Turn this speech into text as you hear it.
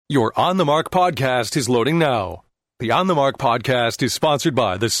Your On the Mark podcast is loading now. The On the Mark podcast is sponsored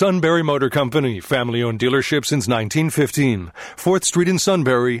by the Sunbury Motor Company, family-owned dealership since 1915, 4th Street in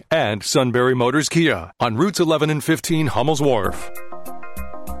Sunbury, and Sunbury Motors Kia on routes 11 and 15 Hummel's Wharf.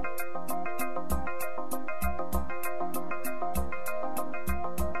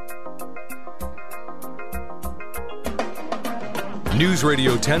 News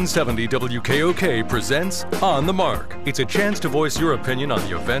Radio 1070 WKOK presents On the Mark. It's a chance to voice your opinion on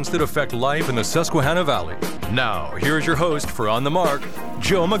the events that affect life in the Susquehanna Valley. Now, here's your host for On the Mark,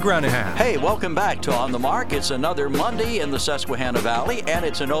 Joe McGranaghan. Hey, welcome back to On the Mark. It's another Monday in the Susquehanna Valley, and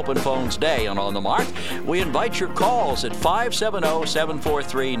it's an open phones day on the Mark. We invite your calls at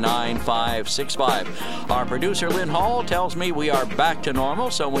 570-743-9565. Our producer, Lynn Hall, tells me we are back to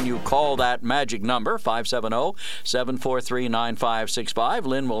normal, so when you call that magic number, 570-743-9565,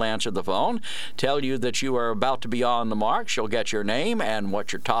 Lynn will answer the phone, tell you that you are about to be on the Mark. She'll get your name and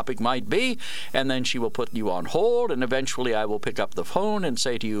what your topic might be, and then she will put you on hold, and eventually I will pick up the phone and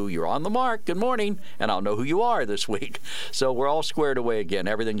say to you, you're on the Mark, good morning, and I'll know who you are this week. So we're all squared away again.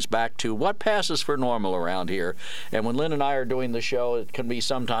 Everything's back to what passes for normal around here. And when Lynn and I are doing the show, it can be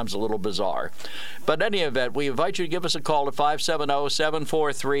sometimes a little bizarre. But in any event, we invite you to give us a call at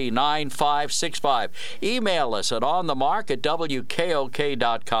 570-743-9565. Email us at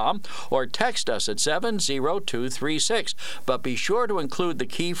onthemark@wkok.com or text us at 70236. But be sure to include the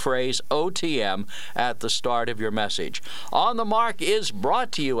key phrase OTM at the start of your message. On the Mark is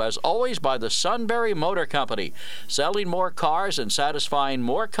brought to you, as always, by the Sunbury Motor Company, selling more cars and satisfying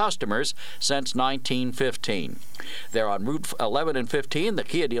more customers since 1915. They're on Route 11 and 15, the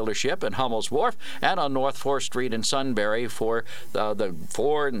Kia dealership in Hummel's Wharf, and on North 4th Street in Sunbury for the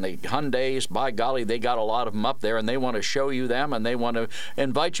Ford and the Hyundais. By golly, they got a lot of them up there, and they want to show you them, and they want to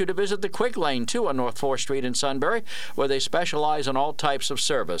invite you to visit the Quick Lane, too, on North 4th Street in Sunbury, where they specialize in all types of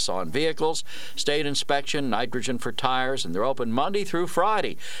service on vehicles, state inspection, nitrogen for tires, and they're open Monday through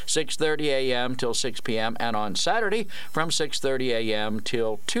Friday, 6:30 a.m. till 6 p.m., and on Saturday from 6:30 a.m.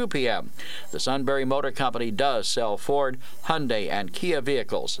 till 2 p.m. The Sunbury Motor Company does sell Ford, Hyundai, and Kia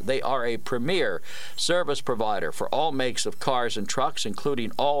vehicles. They are a premier service provider for all makes of cars and trucks,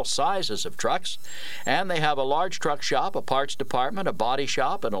 including all sizes of trucks. And they have a large truck shop, a parts department, a body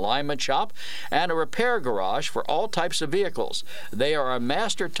shop, an alignment shop, and a repair garage for all types of vehicles. They are a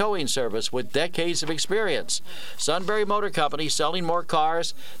master towing service with decades of experience. Sunbury Motor Company, selling more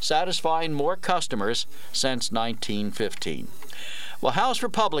cars, satisfying more customers since 1915. Well, House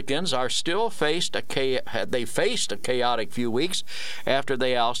Republicans are still faced a chaotic few weeks after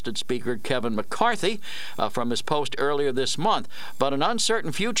they ousted Speaker Kevin McCarthy from his post earlier this month. But an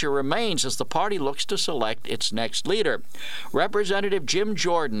uncertain future remains as the party looks to select its next leader. Representative Jim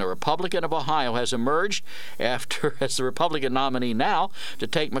Jordan, a Republican of Ohio, has emerged as the Republican nominee now to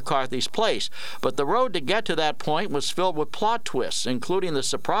take McCarthy's place. But the road to get to that point was filled with plot twists, including the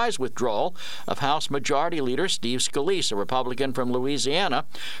surprise withdrawal of House Majority Leader Steve Scalise, a Republican from Louisiana,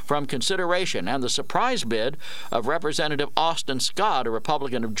 from consideration, and the surprise bid of Representative Austin Scott, a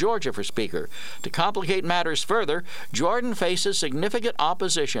Republican of Georgia, for Speaker. To complicate matters further, Jordan faces significant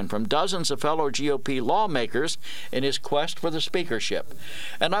opposition from dozens of fellow GOP lawmakers in his quest for the speakership.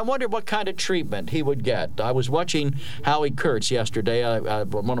 And I wondered what kind of treatment he would get. I was watching Howie Kurtz yesterday,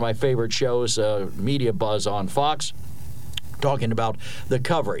 one of my favorite shows, Media Buzz on Fox, talking about the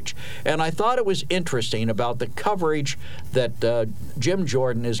coverage. And I thought it was interesting about the coverage that Jim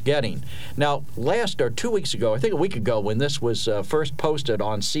Jordan is getting. Now, 2 weeks ago, I think a week ago, when this was first posted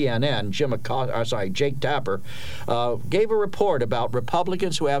on CNN, Jake Tapper gave a report about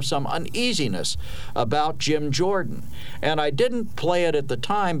Republicans who have some uneasiness about Jim Jordan. And I didn't play it at the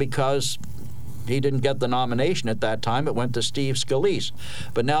time because he didn't get the nomination at that time. It went to Steve Scalise.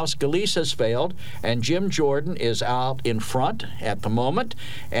 But now Scalise has failed, and Jim Jordan is out in front at the moment,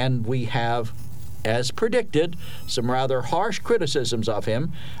 and we have, as predicted, some rather harsh criticisms of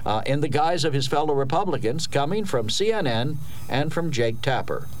him in the guise of his fellow Republicans coming from CNN and from Jake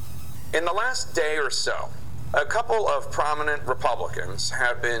Tapper. In the last day or so, a couple of prominent Republicans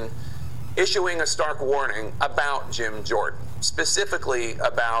have been issuing a stark warning about Jim Jordan, specifically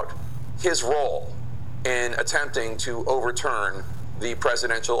about his role in attempting to overturn the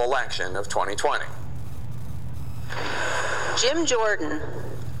presidential election of 2020. Jim Jordan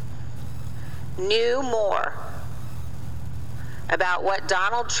knew more about what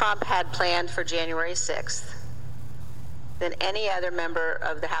Donald Trump had planned for January 6th than any other member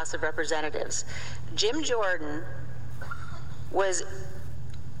of the House of Representatives. Jim Jordan was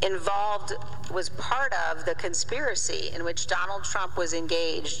part of the conspiracy in which Donald Trump was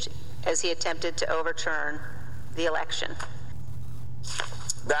engaged as he attempted to overturn the election.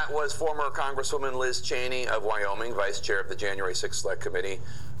 That was former Congresswoman Liz Cheney of Wyoming, vice chair of the January 6th Select Committee,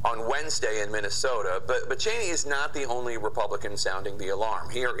 on Wednesday in Minnesota. But Cheney is not the only Republican sounding the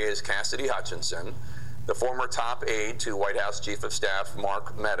alarm. Here is Cassidy Hutchinson, the former top aide to White House Chief of Staff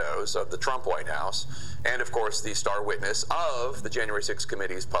Mark Meadows of the Trump White House, and of course the star witness of the January 6th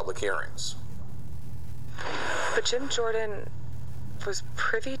Committee's public hearings. But Jim Jordan was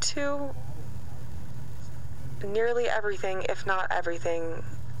privy to nearly everything, if not everything,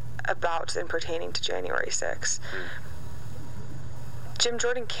 about and pertaining to January 6th. Jim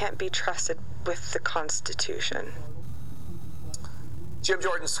Jordan can't be trusted with the Constitution. Jim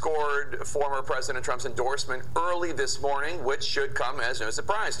Jordan scored former President Trump's endorsement early this morning, which should come as no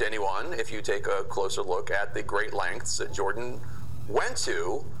surprise to anyone if you take a closer look at the great lengths that Jordan went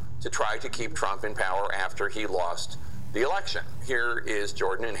to try to keep Trump in power after he lost the election. Here is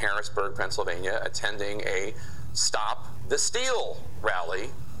Jordan in Harrisburg, Pennsylvania, attending a Stop the Steal rally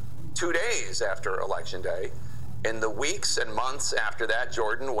 2 days after Election Day. In the weeks and months after that,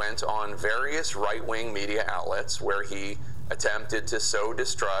 Jordan went on various right-wing media outlets where he attempted to sow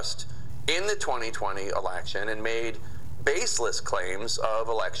distrust in the 2020 election and made baseless claims of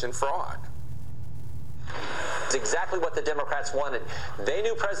election fraud. It's exactly what the Democrats wanted. They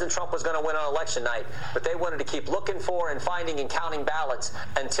knew President Trump was going to win on election night, but they wanted to keep looking for and finding and counting ballots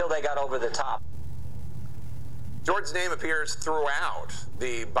until they got over the top. Jordan's name appears throughout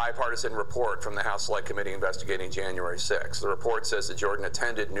the bipartisan report from the House Select Committee investigating January 6th. The report says that Jordan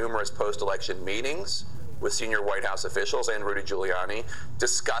attended numerous post-election meetings with senior White House officials and Rudy Giuliani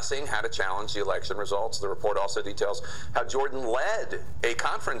discussing how to challenge the election results. The report also details how Jordan led a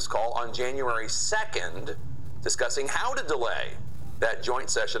conference call on January 2nd discussing how to delay that joint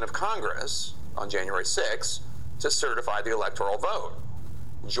session of Congress on January 6th to certify the electoral vote.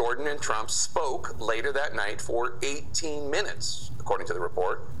 Jordan and Trump spoke later that night for 18 minutes, according to the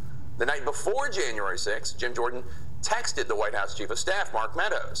report. The night before January 6th, Jim Jordan texted the White House Chief of Staff, Mark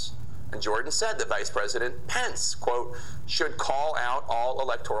Meadows, and Jordan said that Vice President Pence, quote, should call out all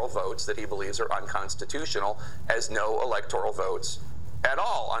electoral votes that he believes are unconstitutional as no electoral votes at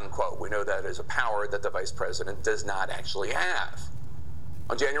all, unquote. We know that is a power that the Vice President does not actually have.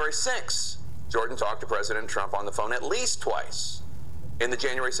 On January 6th, Jordan talked to President Trump on the phone at least twice. In the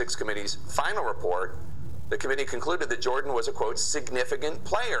January 6th Committee's final report, the committee concluded that Jordan was a, quote, significant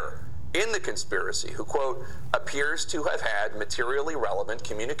player in the conspiracy who, quote, appears to have had materially relevant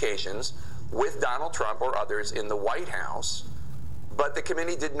communications with Donald Trump or others in the White House. But the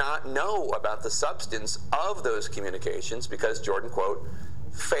committee did not know about the substance of those communications because Jordan, quote,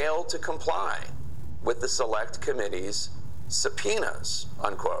 failed to comply with the Select Committee's subpoenas,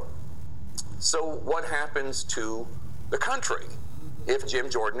 unquote. So what happens to the country if Jim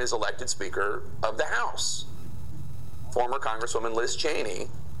Jordan is elected Speaker of the House? Former Congresswoman Liz Cheney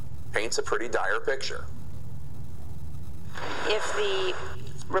paints a pretty dire picture. If the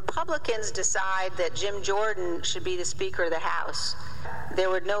Republicans decide that Jim Jordan should be the Speaker of the House, there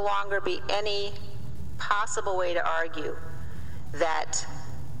would no longer be any possible way to argue that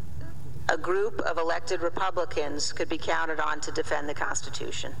a group of elected Republicans could be counted on to defend the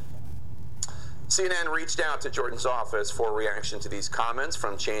Constitution. CNN reached out to Jordan's office for a reaction to these comments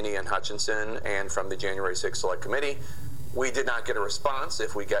from Cheney and Hutchinson and from the January 6th Select Committee. We did not get a response.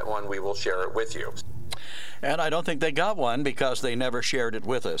 If we get one, we will share it with you. And I don't think they got one because they never shared it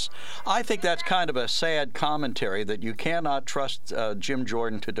with us. I think that's kind of a sad commentary that you cannot trust Jim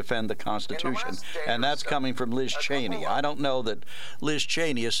Jordan to defend the Constitution, and that's coming from Liz Cheney. I don't know that Liz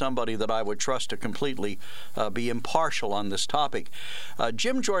Cheney is somebody that I would trust to completely be impartial on this topic.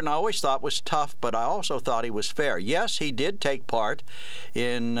 Jim Jordan I always thought was tough, but I also thought he was fair. Yes, he did take part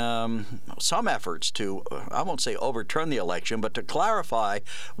in some efforts to, I won't say overturn the election, but to clarify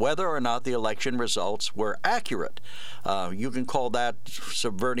whether or not the election results were accurate. You can call that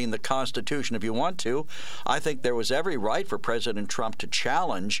subverting the Constitution if you want to. I think there was every right for President Trump to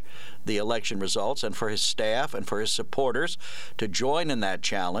challenge the election results and for his staff and for his supporters to join in that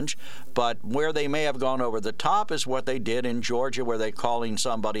challenge. But where they may have gone over the top is what they did in Georgia, where they're calling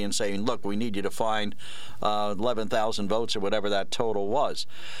somebody and saying, look, we need you to find 11,000 votes or whatever that total was.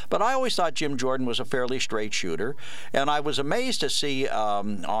 But I always thought Jim Jordan was a fairly straight shooter, and I was amazed to see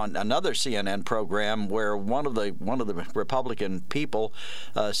on another CNN program where one of the Republican people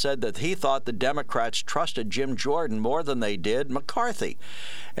said that he thought the Democrats trusted Jim Jordan more than they did McCarthy.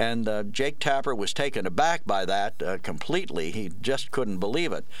 And Jake Tapper was taken aback by that completely. He just couldn't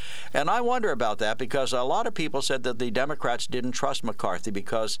believe it. And I wonder about that because a lot of people said that the Democrats didn't trust McCarthy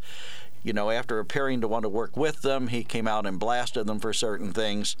because, you know, after appearing to want to work with them, he came out and blasted them for certain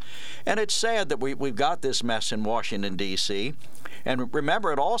things. And it's sad that we've got this mess in Washington, D.C., And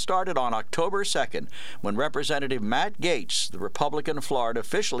remember, it all started on October 2nd when Representative Matt Gaetz, the Republican of Florida,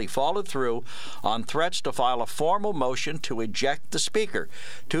 officially followed through on threats to file a formal motion to eject the Speaker.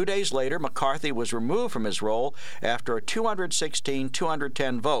 2 days later, McCarthy was removed from his role after a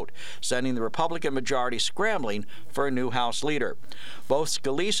 216-210 vote, sending the Republican majority scrambling for a new House leader. Both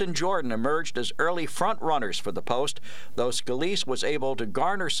Scalise and Jordan emerged as early front-runners for the post, though Scalise was able to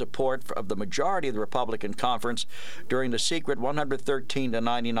garner support of the majority of the Republican conference during the secret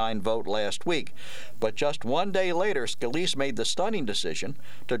 113-99 vote last week. But just 1 day later, Scalise made the stunning decision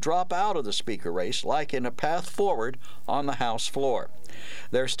to drop out of the Speaker race, like in a path forward on the House floor.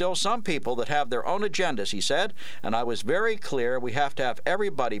 There are still some people that have their own agendas, he said, and I was very clear we have to have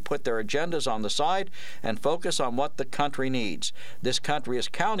everybody put their agendas on the side and focus on what the country needs. This country is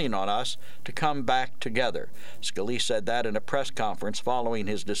counting on us to come back together. Scalise said that in a press conference following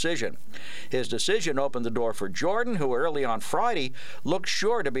his decision. His decision opened the door for Jordan, who early on Friday looked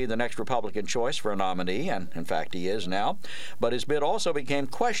sure to be the next Republican choice for a nominee, and in fact he is now, but his bid also became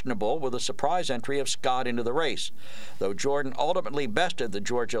questionable with a surprise entry of Scott into the race. Though Jordan ultimately bested the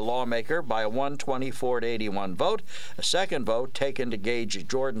Georgia lawmaker by a 124-81 vote, a second vote taken to gauge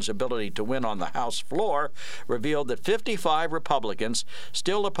Jordan's ability to win on the House floor revealed that 55 Republicans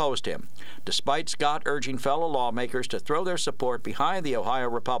still opposed him, despite Scott urging fellow lawmakers to throw their support behind the Ohio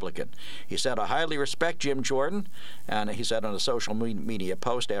Republican. He said, "I highly respect Jim Jordan," and he said on a social media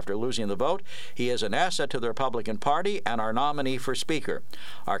post after losing the vote, "He is an asset to the Republican Party and our nominee for Speaker.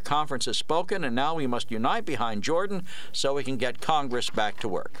 Our conference has spoken, and now we must unite behind Jordan so we can get Congress back to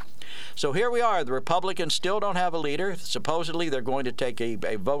work." So here we are. The Republicans still don't have a leader. Supposedly they're going to take a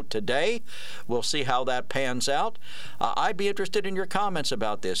vote today. We'll see how that pans out. I'd be interested in your comments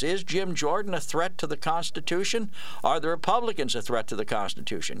about this. Is Jim Jordan a threat to the Constitution? Are the Republicans a threat to the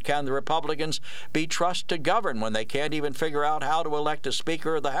Constitution? Can the Republicans be trusted to govern when they can't even figure out how to elect a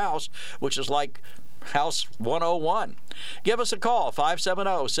Speaker of the House, which is like House 101. Give us a call,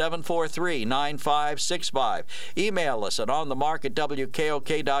 570-743-9565. Email us at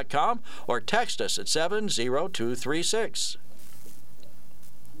onthemark@wkok.com or text us at 70236.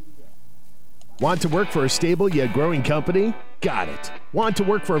 Want to work for a stable yet growing company? Got it. Want to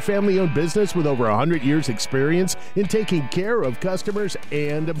work for a family-owned business with over 100 years experience in taking care of customers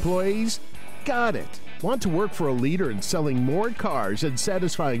and employees? Got it. Want to work for a leader in selling more cars and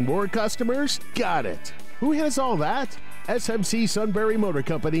satisfying more customers? Got it. Who has all that? SMC Sunbury Motor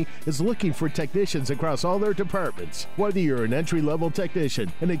Company is looking for technicians across all their departments. Whether you're an entry-level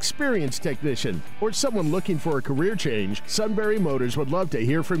technician, an experienced technician, or someone looking for a career change, Sunbury Motors would love to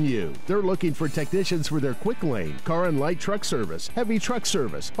hear from you. They're looking for technicians for their quick lane, car and light truck service, heavy truck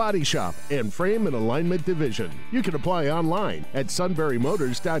service, body shop, and frame and alignment division. You can apply online at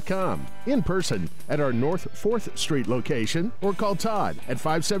sunburymotors.com, in person at our North 4th Street location, or call Todd at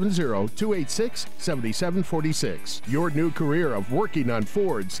 570-286-7746. Your new career of working on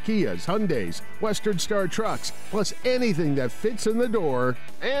Fords, Kias, Hyundais, Western Star trucks, plus anything that fits in the door,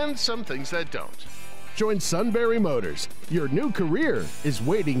 and some things that don't. Join Sunbury Motors. Your new career is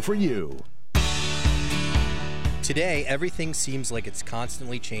waiting for you. Today, everything seems like it's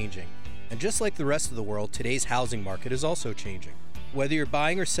constantly changing. And just like the rest of the world, today's housing market is also changing. Whether you're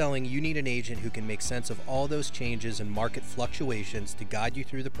buying or selling, you need an agent who can make sense of all those changes and market fluctuations to guide you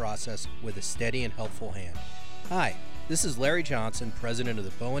through the process with a steady and helpful hand. Hi, this is Larry Johnson, president of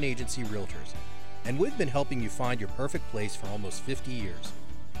the Bowen Agency Realtors, and we've been helping you find your perfect place for almost 50 years.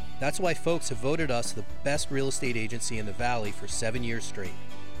 That's why folks have voted us the best real estate agency in the Valley for 7 years straight.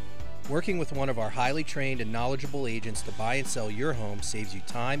 Working with one of our highly trained and knowledgeable agents to buy and sell your home saves you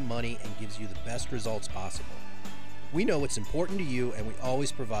time, money, and gives you the best results possible. We know what's important to you, and we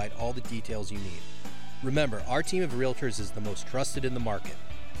always provide all the details you need. Remember, our team of realtors is the most trusted in the market.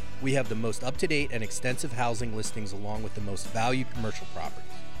 We have the most up-to-date and extensive housing listings along with the most valued commercial properties.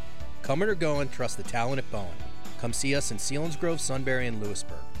 Coming or going, trust the talent at Bowen. Come see us in Selinsgrove, Sunbury, and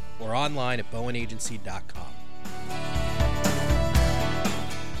Lewisburg, or online at bowenagency.com.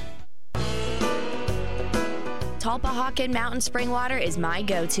 Tulpehocken Mountain Spring Water is my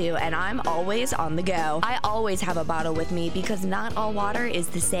go-to, and I'm always on the go. I always have a bottle with me because not all water is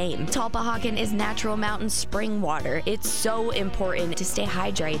the same. Tulpehocken is natural mountain spring water. It's so important to stay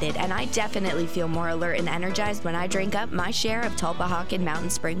hydrated, and I definitely feel more alert and energized when I drink up my share of Tulpehocken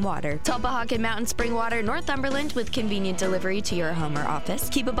Mountain Spring Water. Tulpehocken Mountain Spring Water, Northumberland, with convenient delivery to your home or office.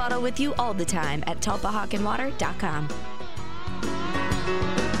 Keep a bottle with you all the time at tulpehockenwater.com.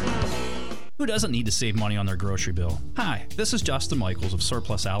 Who doesn't need to save money on their grocery bill? Hi, this is Justin Michaels of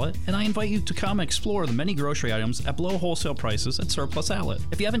Surplus Outlet, and I invite you to come explore the many grocery items at below wholesale prices at Surplus Outlet.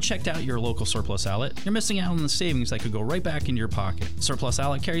 If you haven't checked out your local Surplus Outlet, you're missing out on the savings that could go right back into your pocket. Surplus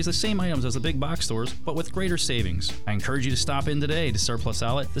Outlet carries the same items as the big box stores, but with greater savings. I encourage you to stop in today to Surplus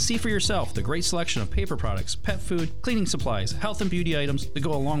Outlet to see for yourself the great selection of paper products, pet food, cleaning supplies, health and beauty items that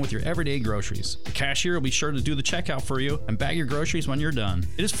go along with your everyday groceries. The cashier will be sure to do the checkout for you and bag your groceries when you're done.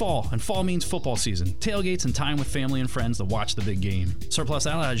 It is fall, and fall means football season, tailgates, and time with family and friends to watch the big game. Surplus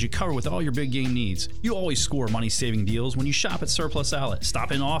Outlet has you covered with all your big game needs. You always score money-saving deals when you shop at Surplus Outlet.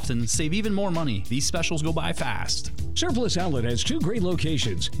 Stop in often and save even more money. These specials go by fast. Surplus Outlet has 2 great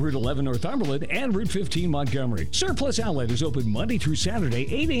locations, Route 11 Northumberland and Route 15 Montgomery. Surplus Outlet is open Monday through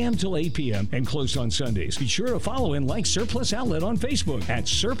Saturday, 8 a.m. till 8 p.m. and closed on Sundays. Be sure to follow and like Surplus Outlet on Facebook at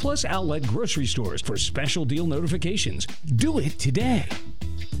Surplus Outlet Grocery Stores for special deal notifications. Do it today.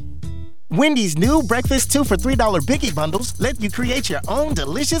 Wendy's new breakfast 2 for $3 Biggie Bundles let you create your own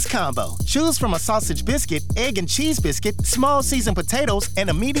delicious combo. Choose from a sausage biscuit, egg and cheese biscuit, small seasoned potatoes, and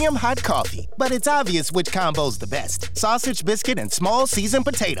a medium hot coffee. But it's obvious which combo's the best. Sausage biscuit and small seasoned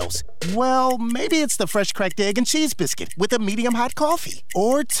potatoes. Well, maybe it's the fresh cracked egg and cheese biscuit with a medium hot coffee.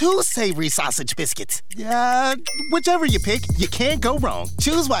 Or 2 savory sausage biscuits. Whichever you pick, you can't go wrong.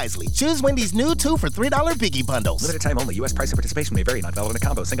 Choose wisely. Choose Wendy's new 2 for $3 Biggie Bundles. Limited time only. U.S. price and participation may vary. Not valid in a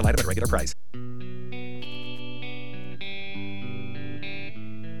combo. Single item at regular price.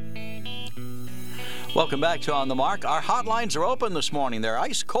 Welcome back to On the Mark. Our hotlines are open this morning. They're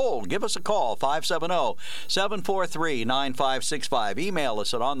ice cold. Give us a call, 570-743-9565. Email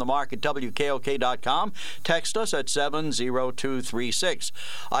us at onthemark@wkok.com. Text us at 70236.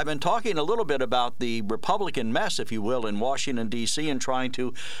 I've been talking a little bit about the Republican mess, if you will, in Washington, D.C. and trying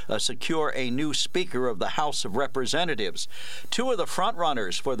to secure a new Speaker of the House of Representatives. 2 of the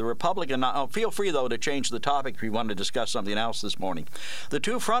frontrunners for the Republican... feel free, though, to change the topic if you want to discuss something else this morning. The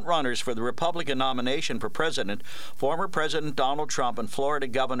 2 frontrunners for the Republican nomination for president, former President Donald Trump and Florida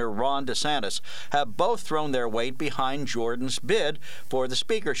Governor Ron DeSantis, have both thrown their weight behind Jordan's bid for the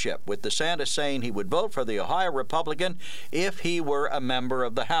speakership, with DeSantis saying he would vote for the Ohio Republican if he were a member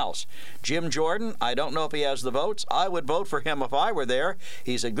of the House. Jim Jordan, I don't know if he has the votes. I would vote for him if I were there.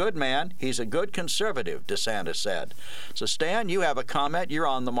 He's a good man. He's a good conservative, DeSantis said. So, Stan, you have a comment. You're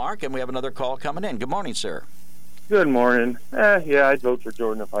on the mark, and we have another call coming in. Good morning, sir. Good morning. Yeah, I'd vote for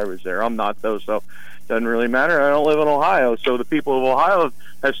Jordan if I was there. I'm not, though, so it doesn't really matter. I don't live in Ohio, so the people of Ohio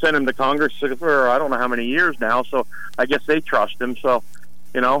have sent him to Congress for I don't know how many years now, so I guess they trust him. So,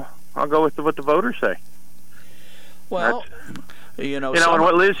 I'll go with what the voters say. Well, and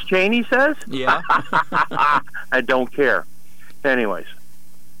what Liz Cheney says? Yeah. I don't care. Anyways.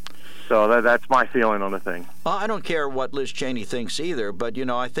 So that's my feeling on the thing. Well, I don't care what Liz Cheney thinks either, but,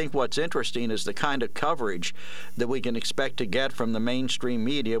 I think what's interesting is the kind of coverage that we can expect to get from the mainstream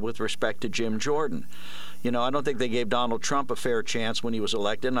media with respect to Jim Jordan. I don't think they gave Donald Trump a fair chance when he was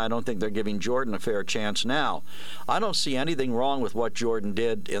elected, and I don't think they're giving Jordan a fair chance now. I don't see anything wrong with what Jordan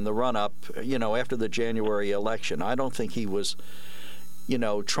did in the run-up, after the January election. I don't think he was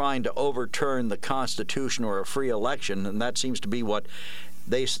trying to overturn the Constitution or a free election, and that seems to be what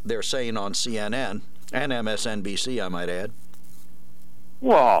they're saying on CNN and MSNBC, I might add.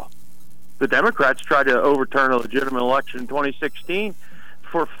 Well, the Democrats tried to overturn a legitimate election in 2016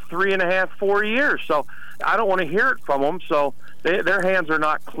 for 4 years. So I don't want to hear it from them. So their hands are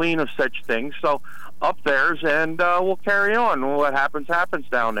not clean of such things. So up theirs, and we'll carry on. What happens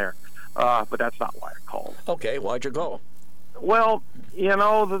down there. But that's not why I called. Okay, why'd you go? Well,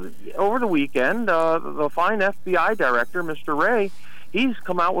 over the weekend, the fine FBI director, Mr. Wray, he's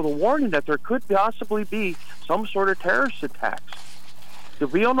come out with a warning that there could possibly be some sort of terrorist attacks. So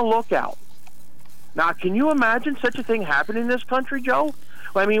be on the lookout. Now, can you imagine such a thing happening in this country, Joe?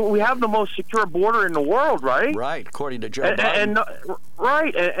 I mean, we have the most secure border in the world, right? Right, according to Joe Biden.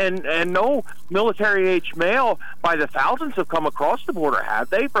 And no military-age male by the thousands have come across the border, have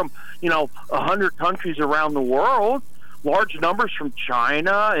they? From, 100 countries around the world, large numbers from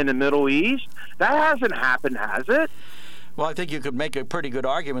China and the Middle East. That hasn't happened, has it? Well, I think you could make a pretty good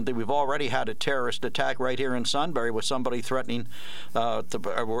argument that we've already had a terrorist attack right here in Sunbury with somebody threatening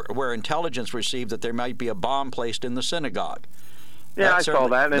where intelligence received that there might be a bomb placed in the synagogue. Yeah, I saw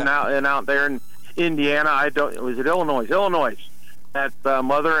that. And out there in Indiana, was it Illinois? Illinois. That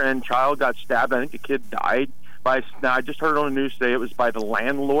mother and child got stabbed. I think the kid died. Now, I just heard on the news today it was by the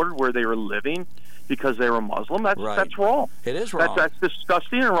landlord where they were living because they were Muslim. That's wrong. It is wrong. That's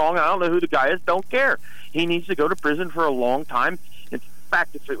disgusting and wrong. I don't know who the guy is. Don't care. He needs to go to prison for a long time. In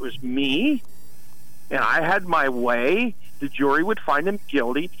fact, if it was me and I had my way, the jury would find him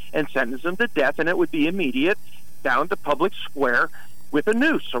guilty and sentence him to death, and it would be immediate down to public square with a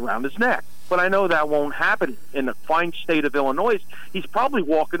noose around his neck. But I know that won't happen in the fine state of Illinois. He's probably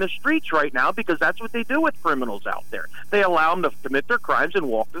walking the streets right now because that's what they do with criminals out there. They allow them to commit their crimes and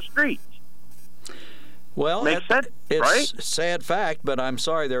walk the streets. Well, Makes sense, it's right? a sad fact, but I'm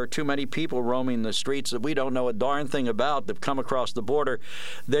sorry there are too many people roaming the streets that we don't know a darn thing about that come across the border.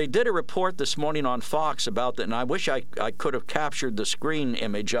 They did a report this morning on Fox about that, and I wish I could have captured the screen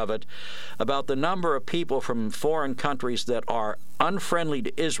image of it, about the number of people from foreign countries that are unfriendly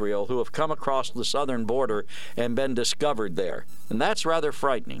to Israel who have come across the southern border and been discovered there. And that's rather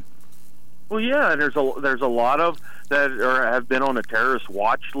frightening. Well, yeah, and there's a lot of that have been on a terrorist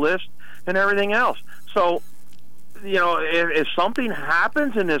watch list and everything else. So, if something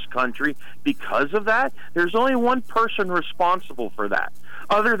happens in this country because of that, there's only one person responsible for that,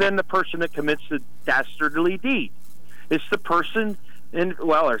 other than the person that commits the dastardly deed. It's the person,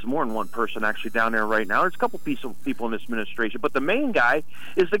 there's more than one person actually down there right now. There's a couple people in this administration, but the main guy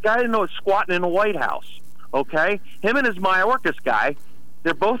is the guy that's squatting in the White House, okay? Him and his Mayorkas guy,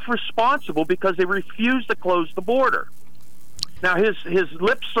 they're both responsible because they refuse to close the border. Now, his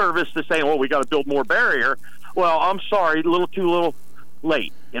lip service to saying, we got to build more barrier, well, I'm sorry, too little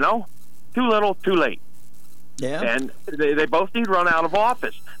late, Too little, too late. Yeah. And they both need run out of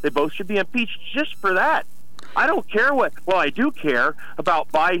office. They both should be impeached just for that. I don't care I do care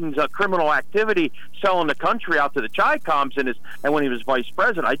about Biden's criminal activity selling the country out to the Chi-Coms and when he was vice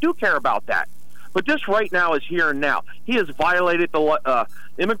president. I do care about that. But this right now is here and now. He has violated the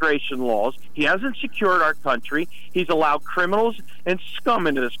immigration laws. He hasn't secured our country. He's allowed criminals and scum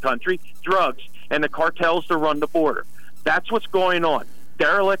into this country, drugs, and the cartels to run the border. That's what's going on.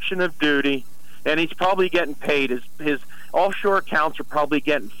 Dereliction of duty, and he's probably getting paid. His offshore accounts are probably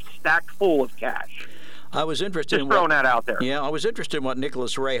getting stacked full of cash. I was interested Just throwing that out there. Yeah, I was interested in what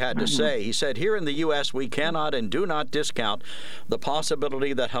Nicholas Ray had to say. He said, here in the U.S., we cannot and do not discount the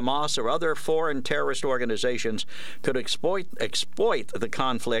possibility that Hamas or other foreign terrorist organizations could exploit the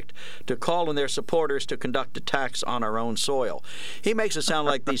conflict to call on their supporters to conduct attacks on our own soil. He makes it sound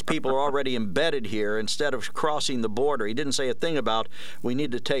like these people are already embedded here instead of crossing the border. He didn't say a thing about we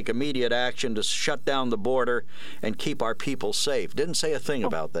need to take immediate action to shut down the border and keep our people safe. Didn't say a thing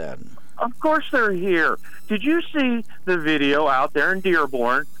about that. Of course they're here. Did you see the video out there in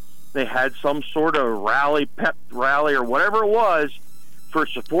Dearborn? They had some sort of pep rally or whatever it was for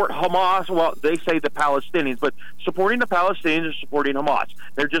support Hamas. Well, they say the Palestinians, but supporting the Palestinians is supporting Hamas.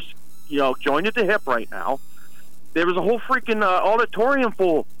 They're just, joined at the hip right now. There was a whole freaking auditorium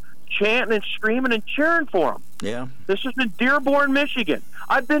full chanting and screaming and cheering for them. Yeah. This is in Dearborn, Michigan.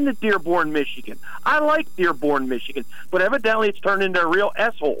 I've been to Dearborn, Michigan. I like Dearborn, Michigan, but evidently it's turned into a real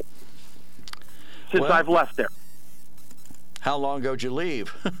S-hole since I've left there. How long ago did you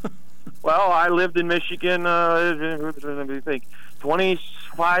leave? Well, I lived in Michigan,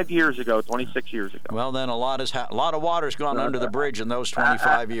 25 years ago, 26 years ago. Well, then a lot of water's gone under the bridge in those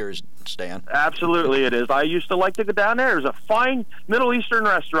 25 years, Stan. Absolutely it is. I used to like to go down there. There's a fine Middle Eastern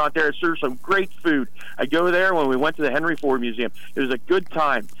restaurant there. It serves some great food. I go there when we went to the Henry Ford Museum. It was a good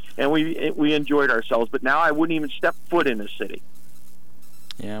time, and we enjoyed ourselves. But now I wouldn't even step foot in the city.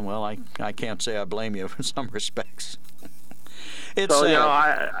 Yeah, well, I can't say I blame you in some respects.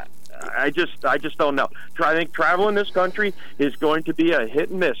 I just don't know. I think travel in this country is going to be a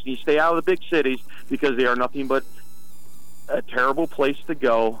hit and miss. You stay out of the big cities because they are nothing but a terrible place to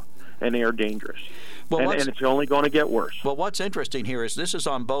go, and they are dangerous. Well, and it's only going to get worse. Well, what's interesting here is this is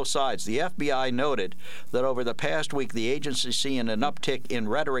on both sides. The FBI noted that over the past week, the agency is seeing an uptick in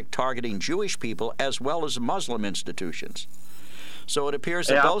rhetoric targeting Jewish people as well as Muslim institutions. So it appears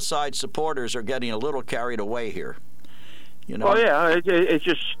that both sides' supporters are getting a little carried away here. Oh, yeah, it's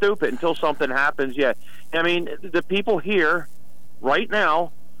just stupid until something happens. Yeah, I mean, the people here right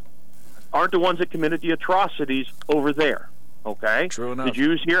now aren't the ones that committed the atrocities over there, okay? True enough. The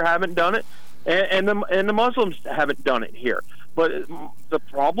Jews here haven't done it, and the Muslims haven't done it here. But the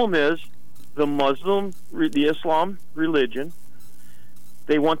problem is the Islam religion,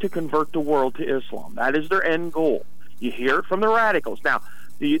 they want to convert the world to Islam. That is their end goal. You hear it from the radicals. Now,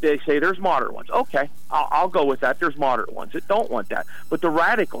 they say there's moderate ones. Okay, I'll go with that. There's moderate ones that don't want that. But the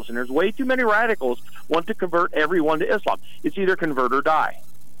radicals, and there's way too many radicals, want to convert everyone to Islam. It's either convert or die.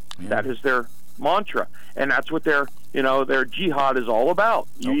 Yeah. That is their mantra. And that's what their jihad is all about.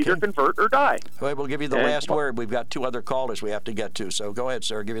 You either convert or die. Well, we'll give you the last word. We've got two other callers we have to get to. So go ahead,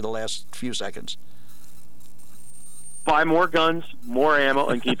 sir. I'll give you the last few seconds. buy more guns, more ammo,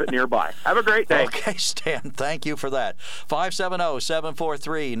 and keep it nearby. Have a great day. Okay, Stan, thank you for that.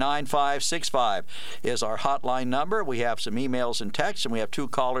 570-743-9565 is our hotline number. We have some emails and texts, and we have 2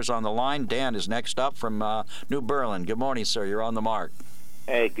 callers on the line. Dan is next up from New Berlin. Good morning, sir. You're on the mark.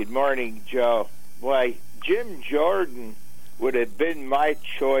 Hey, good morning, Joe. Why, Jim Jordan would have been my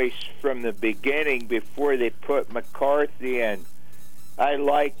choice from the beginning before they put McCarthy in. I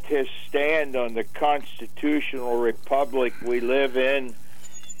liked his stand on the constitutional republic we live in,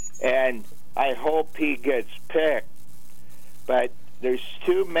 and I hope he gets picked. But there's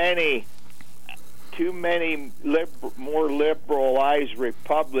too many more liberalized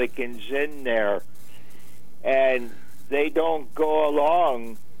Republicans in there, and they don't go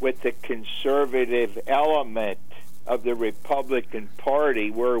along with the conservative element of the Republican Party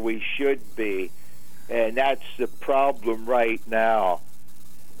where we should be. And that's the problem right now.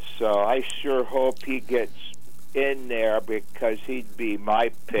 So I sure hope he gets in there because he'd be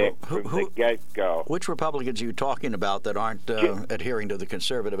my pick from the get-go. Which Republicans are you talking about that aren't adhering to the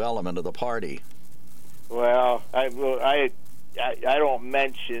conservative element of the party? Well, I don't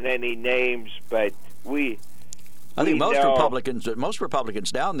mention any names, but I think most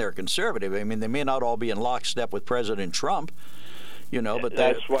Republicans down there are conservative. I mean, they may not all be in lockstep with President Trump, but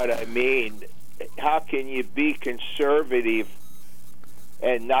that's what I mean. How can you be conservative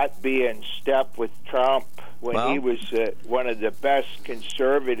and not be in step with Trump when he was one of the best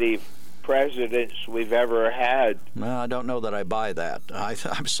conservative presidents we've ever had? Well, I don't know that I buy that.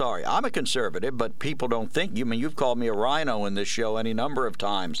 I'm sorry. I'm a conservative, but people don't think you. I mean, you've called me a rhino in this show any number of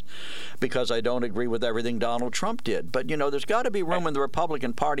times because I don't agree with everything Donald Trump did. But, there's got to be room in the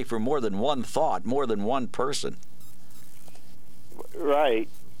Republican Party for more than one thought, more than one person. Right.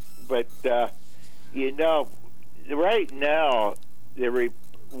 But, right now, the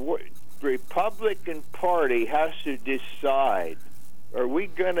Republican Party has to decide, are we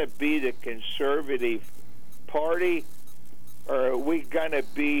going to be the conservative party, or are we going to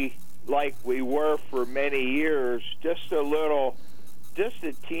be like we were for many years, just a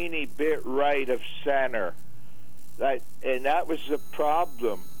teeny bit right of center? And that was the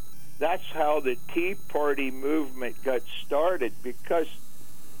problem. That's how the Tea Party movement got started, because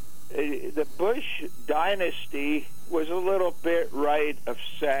the Bush dynasty was a little bit right of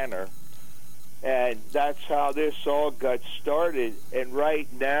center, and that's how this all got started. And right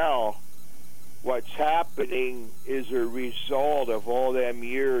now, what's happening is a result of all them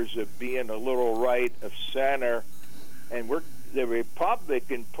years of being a little right of center, and the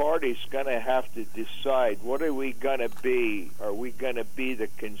Republican Party's going to have to decide, what are we going to be? Are we going to be the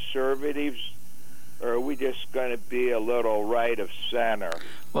conservatives, or are we just going to be a little right of center?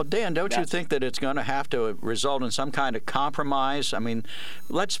 Well, Dan, don't you think that it's going to have to result in some kind of compromise? I mean,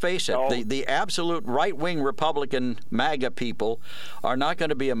 let's face it, the absolute right-wing Republican MAGA people are not going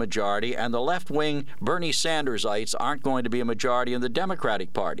to be a majority, and the left-wing Bernie Sandersites aren't going to be a majority in the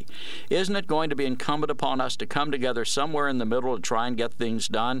Democratic Party. Isn't it going to be incumbent upon us to come together somewhere in the middle to try and get things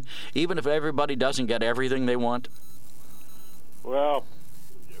done, even if everybody doesn't get everything they want? Well,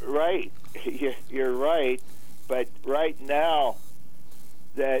 right. You're right. But right now,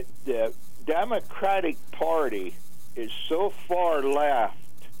 that the Democratic Party is so far left.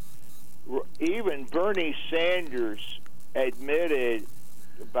 Even Bernie Sanders admitted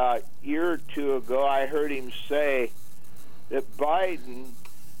about a year or two ago, I heard him say that Biden,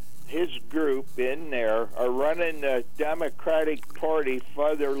 his group in there, are running the Democratic Party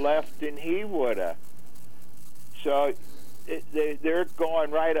further left than he would have. So they're going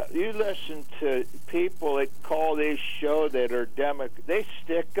right up. You listen to people that call this show that are they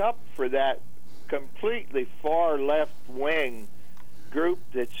stick up for that completely far left-wing group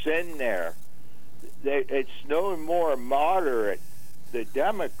that's in there. It's no more moderate. The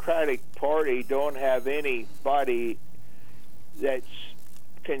Democratic Party don't have anybody that's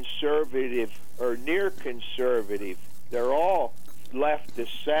conservative or near conservative. They're all left to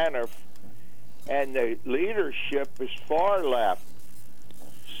center, and the leadership is far left.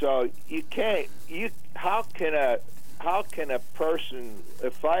 So how can a person,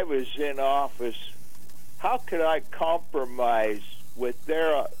 if I was in office, how could I compromise with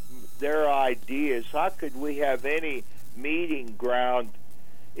their ideas? How could we have any meeting ground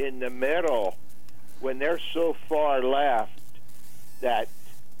in the middle when they're so far left that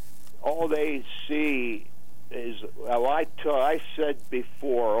all they see is, well, I said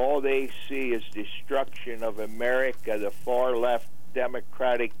before, all they see is destruction of America, the far left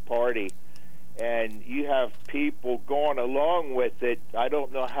Democratic Party, and you have people going along with it. I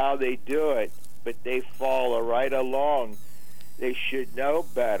don't know how they do it, but they follow right along. They should know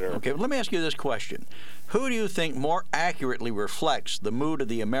better. Okay, well, let me ask you this question. Who do you think more accurately reflects the mood of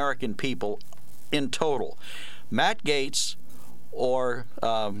the American people in total? Matt Gaetz or,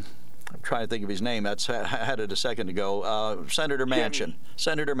 I'm trying to think of his name. I had it a second ago. Senator Manchin.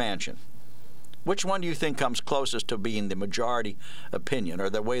 Senator Manchin. Which one do you think comes closest to being the majority opinion, or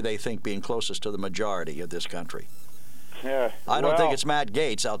the way they think being closest to the majority of this country? I don't think it's Matt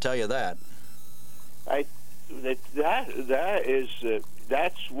Gaetz, I'll tell you that.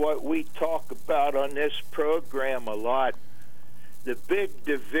 That's what we talk about on this program a lot. The big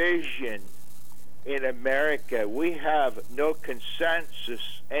division in America. We have no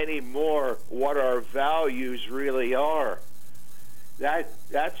consensus anymore what our values really are.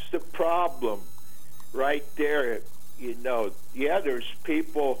 That's the problem right there. You know, there's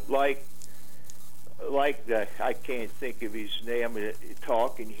people like I can't think of his name,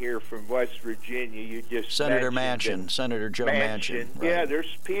 talking here from West Virginia. You just Senator Manchin, Senator Joe Manchin. Right. Yeah,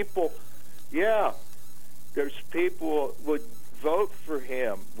 there's people would vote for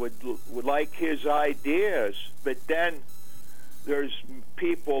him, would like his ideas, but then there's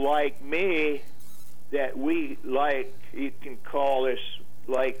people like me that we like. You can call us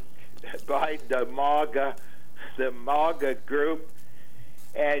like by the MAGA group,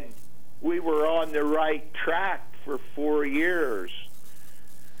 and we were on the right track for 4 years.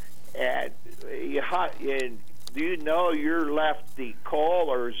 And you know, your lefty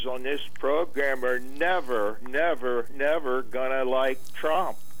callers on this program are never gonna like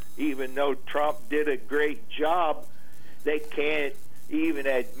Trump. Even though Trump did a great job, they can't even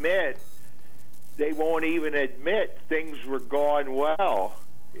admit, they won't even admit things were going well.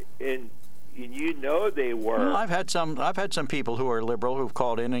 And you know they were. Well, I've had some people who are liberal who've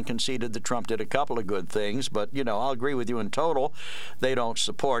called in and conceded that Trump did a couple of good things, but I'll agree with you in total. They don't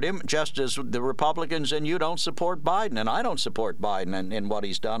support him, just as the Republicans and you don't support Biden, and I don't support Biden in what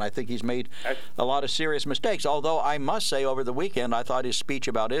he's done. I think he's made a lot of serious mistakes. Although I must say, over the weekend, I thought his speech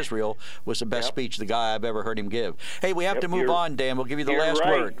about Israel was the best speech the guy I've ever heard him give. Hey, we have to move on, Dan. We'll give you the last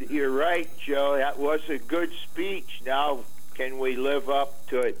word. You're right, Joe. That was a good speech. Now, can we live up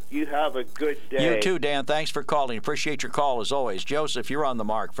to it? You have a good day. You too, Dan. Thanks for calling. Appreciate your call as always. Joseph, you're on the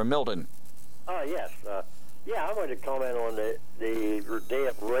mark from Milton. Yes. I wanted to comment on the day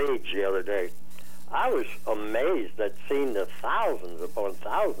of rage the other day. I was amazed at seeing the thousands upon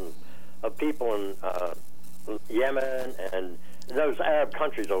thousands of people in Yemen and those Arab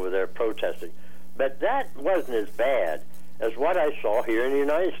countries over there protesting. But that wasn't as bad as what I saw here in the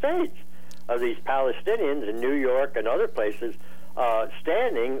United States, of these Palestinians in New York and other places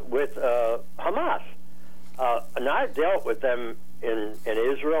standing with Hamas. And I've dealt with them in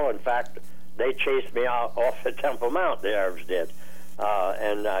Israel. In fact, they chased me out off the Temple Mount, the Arabs did.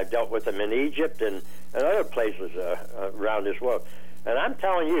 And I dealt with them in Egypt and other places around this world. And I'm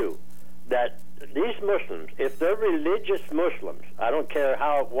telling you that these Muslims, if they're religious Muslims, I don't care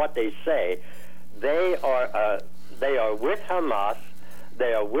what they say, they are with Hamas.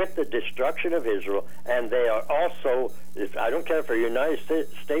 They are with the destruction of Israel, and they are also, I don't care if they're United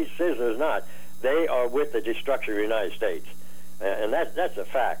States citizens or not, they are with the destruction of the United States. And that's a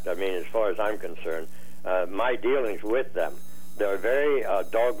fact, I mean, as far as I'm concerned. My dealings with them, they're very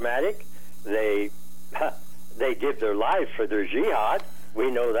dogmatic. They give their lives for their jihad. We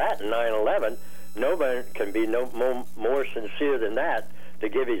know that in 9/11. Nobody can be more sincere than that, to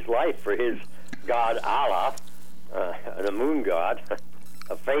give his life for his God, Allah, the moon god.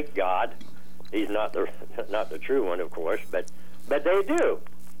 A fake God. He's not the true one, of course, but they do.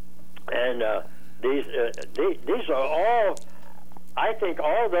 And these are all. I think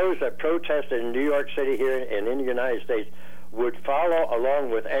all those that protested in New York City here and in the United States would follow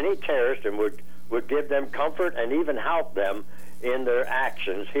along with any terrorist and would give them comfort and even help them in their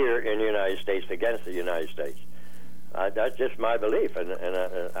actions here in the United States against the United States. That's just my belief, and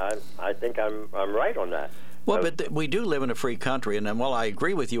I think I'm right on that. Well, but we do live in a free country, and while I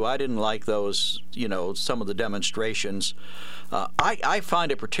agree with you, I didn't like those, some of the demonstrations. I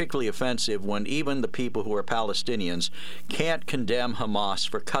find it particularly offensive when even the people who are Palestinians can't condemn Hamas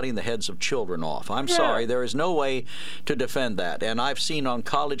for cutting the heads of children off. I'm sorry, there is no way to defend that. And I've seen on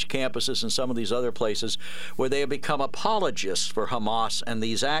college campuses and some of these other places where they have become apologists for Hamas and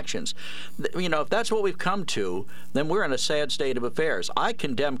these actions. If that's what we've come to, then we're in a sad state of affairs. I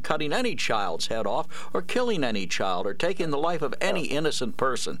condemn cutting any child's head off or killing any child or taking the life of any innocent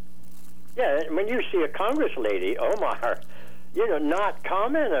person. Yeah, when you see a Congress lady, Omar, not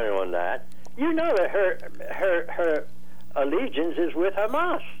commenting on that, that her allegiance is with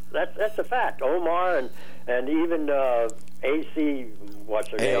Hamas. That's a fact. Omar and even AC, what's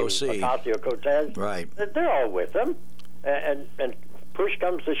her AOC. name? Ocasio-Cortez. Right. They're all with them. and push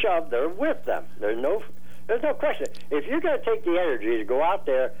comes to shove, they're with them. There's no question. If you're going to take the energy to go out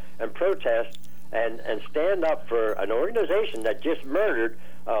there and protest and stand up for an organization that just murdered,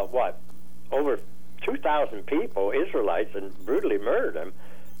 over 2,000 people, Israelites, and brutally murdered them,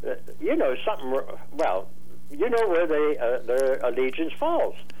 something, where their allegiance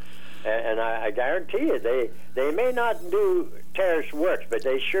falls. And I guarantee you, they may not do terrorist works, but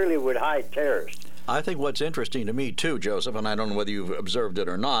they surely would hide terrorists. I think what's interesting to me, too, Joseph, and I don't know whether you've observed it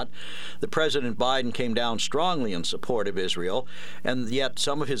or not, that President Biden came down strongly in support of Israel, and yet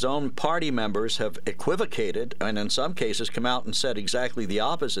some of his own party members have equivocated and in some cases come out and said exactly the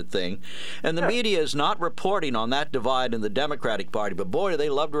opposite thing. And the media is not reporting on that divide in the Democratic Party, but boy, do they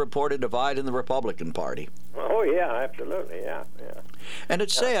love to report a divide in the Republican Party. Oh, yeah, absolutely, yeah. And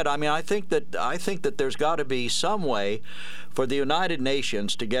it's sad. I mean, I think that there's got to be some way for the United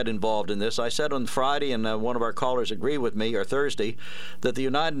Nations to get involved in this. I said on Friday, and one of our callers agreed with me, or Thursday, that the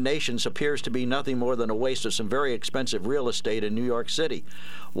United Nations appears to be nothing more than a waste of some very expensive real estate in New York City.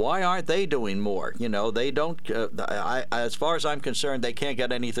 Why aren't they doing more? They don't, as far as I'm concerned, they can't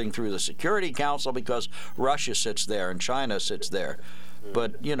get anything through the Security Council because Russia sits there and China sits there.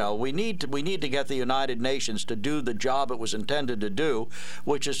 But, we need to get the United Nations to do the job it was intended to do,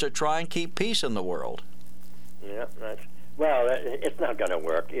 which is to try and keep peace in the world. Yeah, it's not going to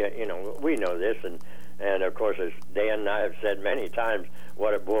work. We know this, and of course, as Dan and I have said many times,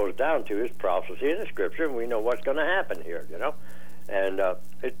 what it boils down to is prophecy in the Scripture, and we know what's going to happen here, And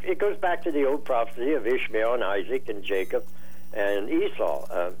it goes back to the old prophecy of Ishmael and Isaac and Jacob and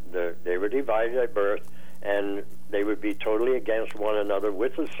Esau. They were divided at birth, and they would be totally against one another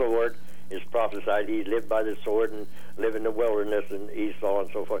with the sword. It's prophesied he lived by the sword and live in the wilderness, and Esau and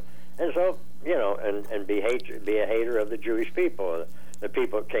so forth. And so, and be a hater of the Jewish people. The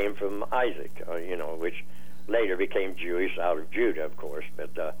people came from Isaac, which later became Jewish out of Judah, of course.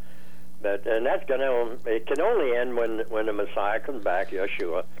 But that's it can only end when the Messiah comes back,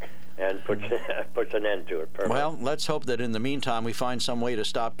 Yeshua, and puts an end to it permanently. Well, let's hope that in the meantime we find some way to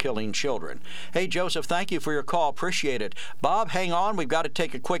stop killing children. Hey, Joseph, thank you for your call. Appreciate it. Bob, hang on. We've got to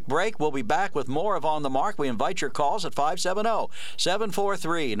take a quick break. We'll be back with more of On the Mark. We invite your calls at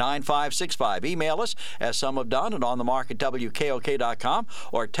 570-743-9565. Email us, as some have done, at onthemark@wkok.com,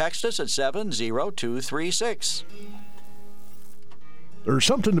 or text us at 70236. There's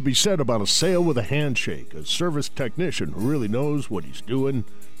something to be said about a sale with a handshake, a service technician who really knows what he's doing.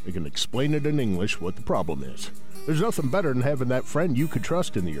 They can explain it in English what the problem is. There's nothing better than having that friend you could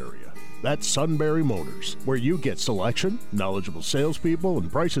trust in the area. That's Sunbury Motors, where you get selection, knowledgeable salespeople,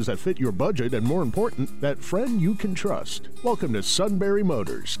 and prices that fit your budget, and more important, that friend you can trust. Welcome to Sunbury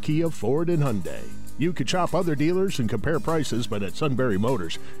Motors, Kia, Ford, and Hyundai. You could shop other dealers and compare prices, but at Sunbury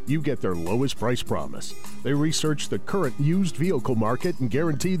Motors, you get their lowest price promise. They research the current used vehicle market and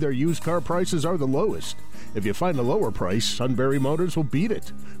guarantee their used car prices are the lowest. If you find a lower price, Sunbury Motors will beat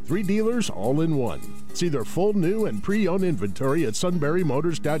it. 3 dealers all in one. See their full new and pre-owned inventory at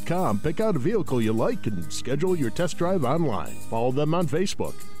sunburymotors.com. Pick out a vehicle you like and schedule your test drive online. Follow them on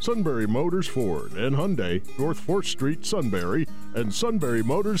Facebook. Sunbury Motors Ford and Hyundai, North 4th Street, Sunbury, and Sunbury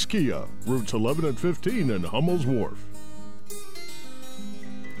Motors Kia, routes 11 and 15 in Hummel's Wharf.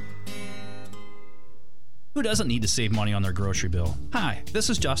 Who doesn't need to save money on their grocery bill? Hi, this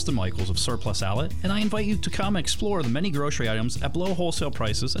is Justin Michaels of Surplus Outlet, and I invite you to come explore the many grocery items at below wholesale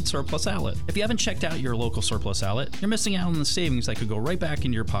prices at Surplus Outlet. If you haven't checked out your local Surplus Outlet, you're missing out on the savings that could go right back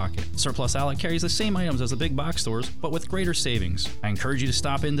into your pocket. Surplus Outlet carries the same items as the big box stores, but with greater savings. I encourage you to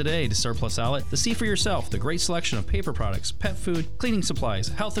stop in today to Surplus Outlet to see for yourself the great selection of paper products, pet food, cleaning supplies,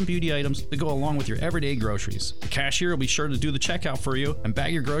 health and beauty items that go along with your everyday groceries. The cashier will be sure to do the checkout for you and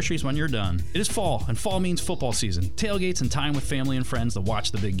bag your groceries when you're done. It is fall, and fall means football season, tailgates, and time with family and friends to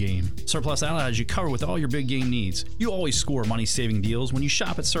watch the big game. Surplus Outlet has you covered with all your big game needs. You always score money-saving deals when you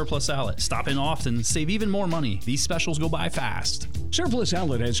shop at Surplus Outlet. Stop in often and save even more money. These specials go by fast. Surplus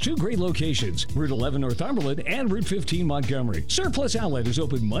Outlet has 2 great locations, Route 11 Northumberland and Route 15 Montgomery. Surplus Outlet is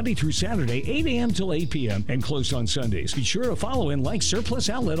open Monday through Saturday, 8 a.m. till 8 p.m. and closed on Sundays. Be sure to follow and like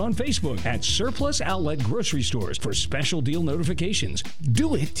Surplus Outlet on Facebook at Surplus Outlet Grocery Stores for special deal notifications.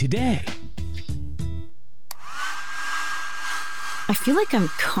 Do it today. I feel like I'm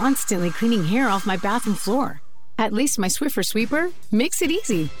constantly cleaning hair off my bathroom floor. At least my Swiffer Sweeper makes it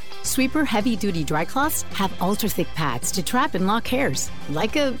easy. Sweeper heavy-duty dry cloths have ultra-thick pads to trap and lock hairs,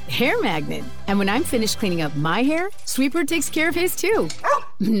 like a hair magnet. And when I'm finished cleaning up my hair, Sweeper takes care of his too.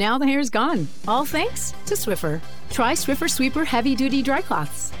 Now the hair's gone, all thanks to Swiffer. Try Swiffer Sweeper Heavy Duty Dry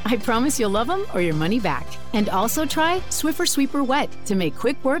Cloths. I promise you'll love them or your money back. And also try Swiffer Sweeper Wet to make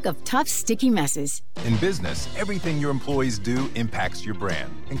quick work of tough, sticky messes. In business, everything your employees do impacts your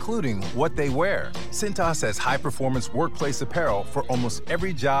brand, including what they wear. Cintas has high-performance workplace apparel for almost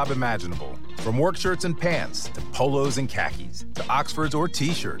every job imaginable. From work shirts and pants, to polos and khakis, to Oxfords or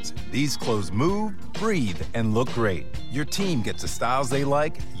T-shirts, these clothes move, breathe, and look great. Your team gets the styles they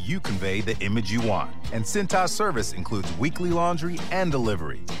like, you convey the image you want. And Cintas service includes weekly laundry and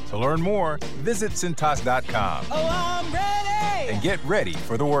delivery. To learn more, visit Cintas.com. Oh, I'm ready! And get ready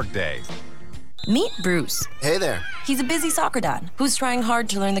for the workday. Meet Bruce. Hey there. He's a busy soccer dad who's trying hard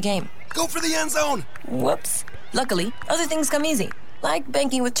to learn the game. Go for the end zone! Whoops. Luckily, other things come easy, like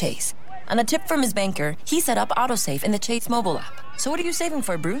banking with Chase. On a tip from his banker, he set up AutoSave in the Chase mobile app. So what are you saving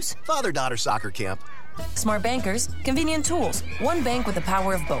for, Bruce? Father-daughter soccer camp. Smart bankers, convenient tools, one bank with the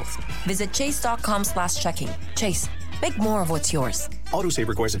power of both. Visit chase.com/checking. Chase, make more of what's yours. AutoSave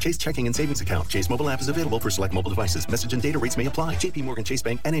requires a Chase checking and savings account. Chase mobile app is available for select mobile devices. Message and data rates may apply. J.P. Morgan Chase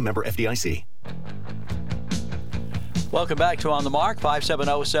Bank, N.A. member FDIC. Welcome back to On the Mark.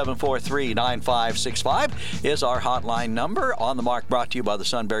 570-743-9565 is our hotline number. On the Mark brought to you by the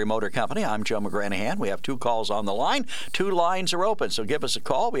Sunbury Motor Company. I'm Joe McGranaghan. We have 2 calls on the line. 2 lines are open, so give us a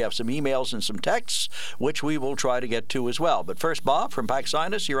call. We have some emails and some texts, which we will try to get to as well. But first, Bob from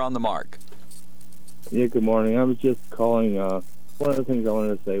Paxinas, you're on the Mark. Yeah, good morning. I was just calling. One of the things I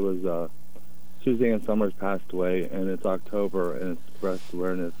wanted to say was Suzanne Summers passed away, and it's October, and it's Breast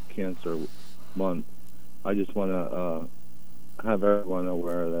Awareness Cancer Month. I just want to have everyone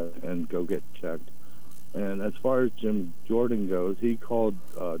aware of that and go get checked. And as far as Jim Jordan goes, he called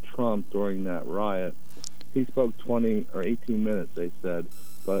Trump during that riot. He spoke 20 or 18 minutes, they said,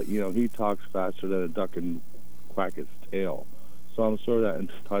 but, you know, he talks faster than a duck can quack its tail. So I'm sure that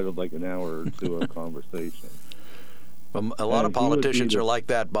entitled like an hour or 2 of conversation. A lot of politicians are like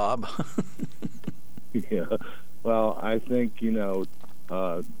that, Bob. Yeah. Well, I think, you know,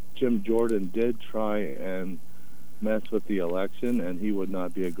 Jim Jordan did try and mess with the election, and he would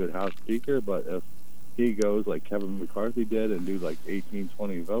not be a good House Speaker, but if he goes like Kevin McCarthy did and do like 18,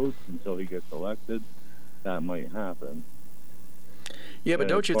 20 votes until he gets elected, that might happen. Yeah, but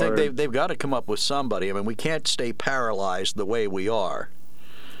don't you think they've got to come up with somebody? I mean, we can't stay paralyzed the way we are.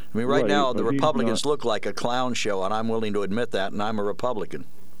 I mean, right now, the Republicans look like a clown show, and I'm willing to admit that, and I'm a Republican.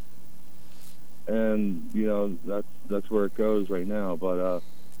 And, you know, that's where it goes right now, but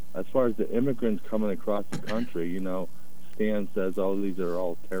as far as the immigrants coming across the country, you know, Stan says, oh, these are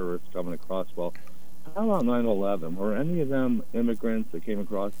all terrorists coming across. Well, how about 9/11? Were any of them immigrants that came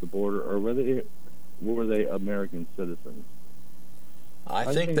across the border, or were they American citizens?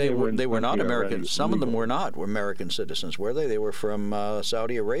 I think they were not American. Some of them were not American citizens, were they? They were from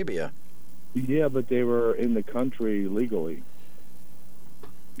Saudi Arabia. Yeah, but they were in the country legally.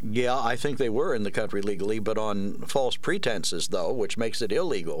 Yeah, I think they were in the country legally, but on false pretenses, though, which makes it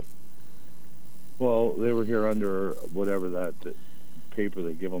illegal. Well, they were here under whatever that paper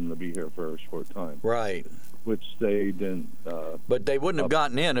they give them to be here for a short time. Right. Which they didn't. But they wouldn't have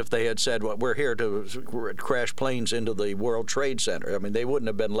gotten in if they had said, well, we're here to crash planes into the World Trade Center. I mean, they wouldn't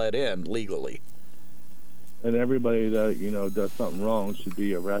have been let in legally. And everybody that, you know, does something wrong should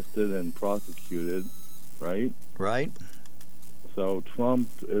be arrested and prosecuted, right? Right. So Trump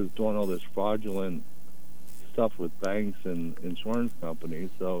is doing all this fraudulent stuff with banks and insurance companies,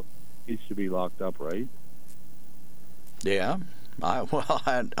 so he should be locked up, right? Yeah. I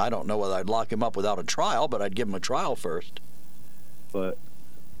don't know whether I'd lock him up without a trial, but I'd give him a trial first. And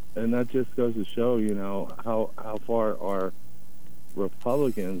that just goes to show, you know, how far our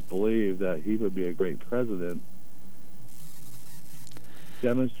Republicans believe that he would be a great president,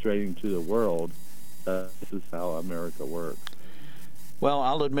 demonstrating to the world that this is how America works. Well,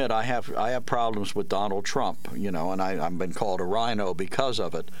 I'll admit I have problems with Donald Trump, you know, and I've been called a rhino because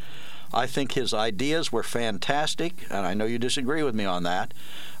of it. I think his ideas were fantastic, and I know you disagree with me on that,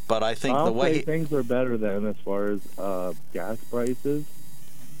 but I think the way things are better than as far as gas prices,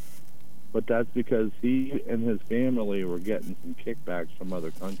 but that's because he and his family were getting some kickbacks from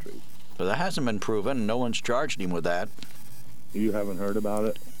other countries. But that hasn't been proven. No one's charged him with that. You haven't heard about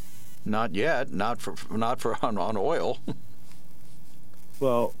it? Not yet. Not for on oil.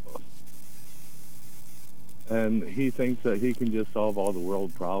 Well, and he thinks that he can just solve all the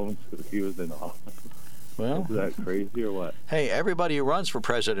world problems because he was in office. Well, is that crazy or what? Hey, everybody who runs for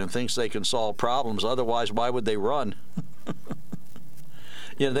president thinks they can solve problems. Otherwise, why would they run?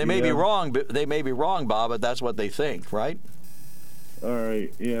 You know, they may be wrong. They may be wrong, Bob, but that's what they think, right? All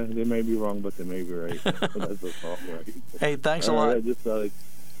right. Yeah, they may be wrong, but they may be right. So that's the problem, right? Hey, thanks a lot. I just thought I'd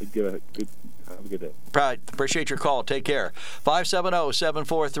have a good day. Right. Appreciate your call. Take care.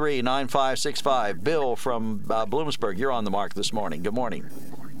 570-743-9565. Bill from Bloomsburg, you're on the mark this morning. Good morning.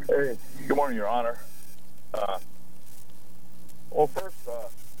 Hey, good morning, Your Honor. Well, first,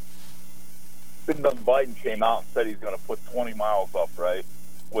 Biden came out and said he's going to put 20 miles up, right?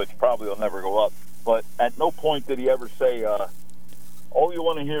 Which probably will never go up. But at no point did he ever say, all you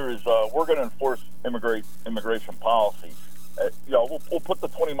want to hear is, we're going to enforce immigration policies. We'll put the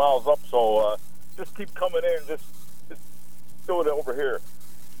 20 miles up, so just keep coming in, just do it over here.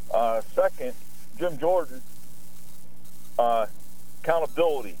 Second, Jim Jordan,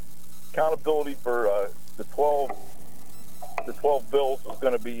 accountability for the 12 bills is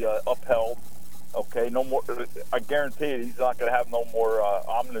going to be upheld. Okay, no more. I guarantee you, he's not going to have no more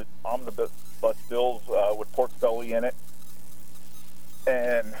omnibus bills with pork belly in it.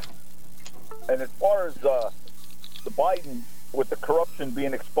 And as far as the Biden with the corruption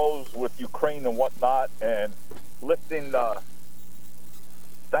being exposed with Ukraine and whatnot, and lifting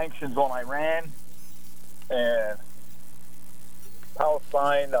sanctions on Iran and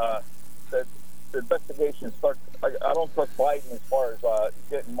Palestine, the investigation starts. I don't trust Biden as far as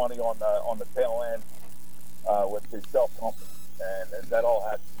getting money on the tail end with his shell company, and that all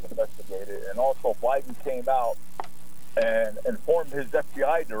has to be investigated. And also, Biden came out and informed his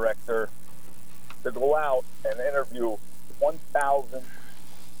FBI director to go out and interview 1,000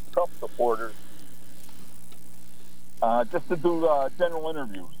 Trump supporters, just to do general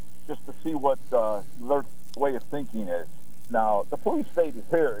interviews, just to see what their way of thinking is. Now, the police state is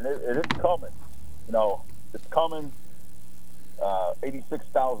here, and it's coming. It's coming.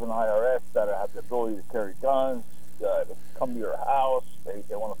 86,000 IRS that have the ability to carry guns, to come to your house.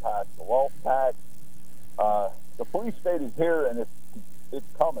 They want to pass the wealth tax. The police state is here, and it's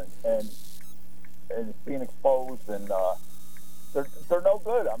coming, and it's being exposed, and they're no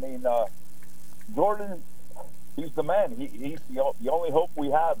good. I mean, Jordan, he's the man. He's the only hope we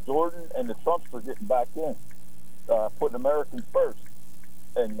have. Jordan and the Trumps are getting back in, putting Americans first,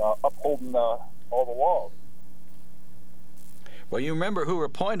 and upholding all the laws. Well, you remember who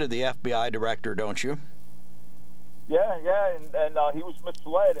appointed the FBI director, don't you? Yeah, and he was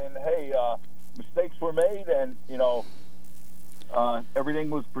misled, and hey, mistakes were made, and everything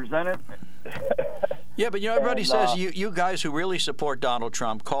was presented. Yeah, but everybody says you guys who really support Donald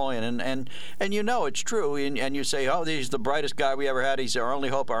Trump call in, and it's true, and you say, oh, he's the brightest guy we ever had. He's our only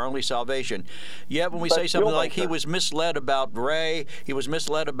hope, our only salvation. Yet when we say something like he was misled about Ray, he was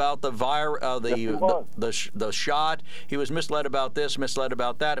misled about the shot, he was misled about this, misled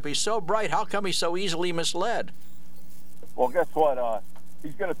about that. If he's so bright, how come he's so easily misled? Well, guess what?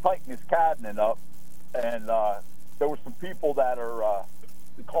 He's going to tighten his cabinet up, and there were some people that are,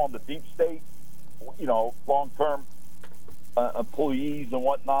 we call them the deep state, long-term employees and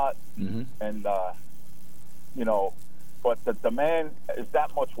whatnot, and but the man is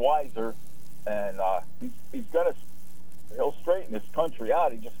that much wiser, and he'll straighten this country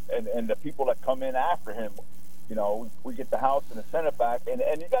out. And the people that come in after him, we get the House and the Senate back, and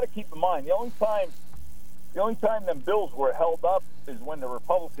you got to keep in mind the only time them bills were held up is when the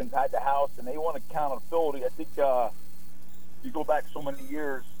Republicans had the House and they want accountability. I think you go back so many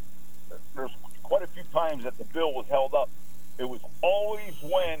years, there's quite a few times that the bill was held up. It was always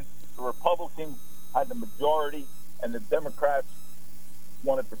when the Republicans had the majority and the Democrats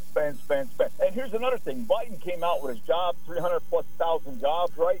wanted to spend. And here's another thing. Biden came out with his jobs, 300,000+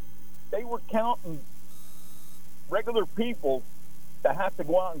 jobs, right? They were counting regular people that have to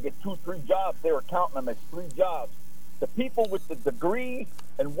go out and get 2-3 jobs. They were counting them as 3 jobs. The people with the degrees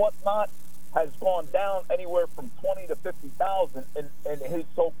and whatnot has gone down anywhere from 20 to 50,000 in his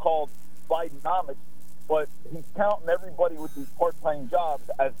so-called Bidenomics, but he's counting everybody with these part-time jobs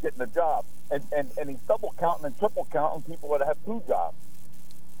as getting a job, and he's double counting and triple counting people that have 2 jobs.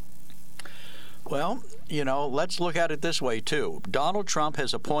 Well, let's look at it this way, too. Donald Trump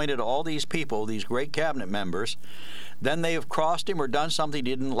has appointed all these people, these great cabinet members. Then they have crossed him or done something he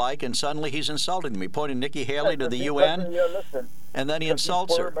didn't like, and suddenly he's insulting them. He appointed Nikki Haley to the UN, and then he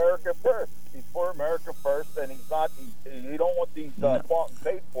insults her. He's for America first. He's for America first, and he's not. You don't want these bought and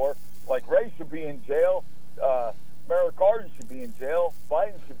paid for. Like Ray should be in jail. Merrick Garden should be in jail.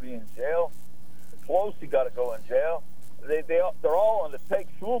 Biden should be in jail. Pelosi got to go in jail. They're all on the take.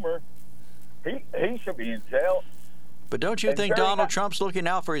 Schumer, he should be in jail. But don't you think Donald Trump's looking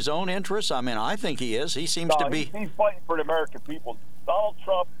out for his own interests? I mean, I think he is. He seems to be. He's fighting for the American people. Donald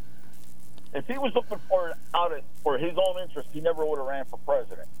Trump, if he was looking for his own interest, he never would have ran for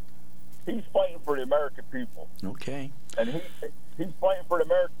president. he's fighting for the American people. Okay. And he's fighting for the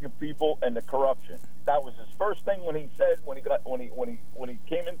American people and the corruption. That was his first thing when he said when he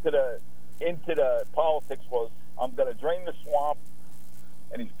came into the politics was, I'm going to drain the swamp,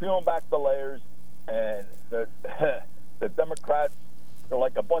 and he's peeling back the layers. And the Democrats, they're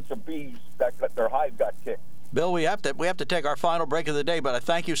like a bunch of bees that their hive got kicked. Bill, we have to take our final break of the day, but I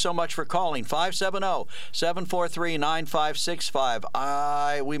thank you so much for calling.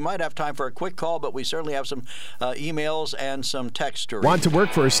 570-743-9565. We might have time for a quick call, but we certainly have some emails and some text to read. Want to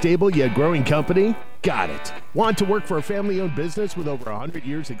work for a stable yet growing company? Got it. Want to work for a family-owned business with over 100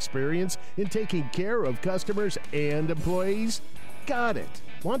 years experience in taking care of customers and employees? Got it.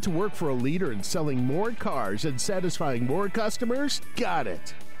 Want to work for a leader in selling more cars and satisfying more customers? Got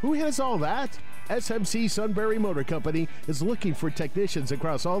it. Who has all that? SMC Sunbury Motor Company is looking for technicians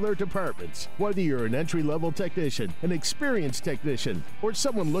across all their departments. Whether you're an entry-level technician, an experienced technician, or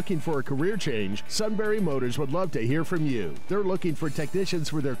someone looking for a career change, Sunbury Motors would love to hear from you. They're looking for technicians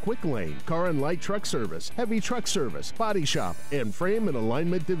for their quick lane, car and light truck service, heavy truck service, body shop, and frame and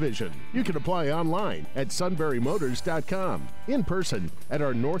alignment division. You can apply online at sunburymotors.com, in person at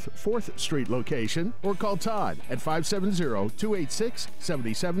our North 4th Street location, or call Todd at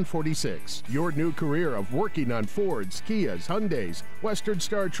 570-286-7746. Your new career of working on Fords, Kias, Hyundais, Western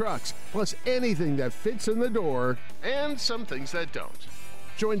Star trucks, plus anything that fits in the door, and some things that don't.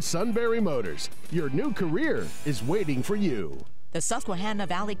 Join Sunbury Motors. Your new career is waiting for you. The Susquehanna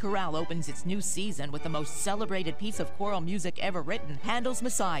Valley Chorale opens its new season with the most celebrated piece of choral music ever written, Handel's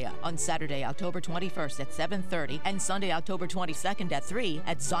Messiah, on Saturday, October 21st at 7:30 and Sunday, October 22nd at 3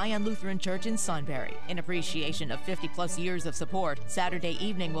 at Zion Lutheran Church in Sunbury. In appreciation of 50-plus years of support, Saturday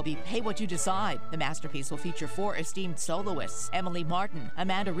evening will be Pay What You Decide. The masterpiece will feature 4 esteemed soloists, Emily Martin,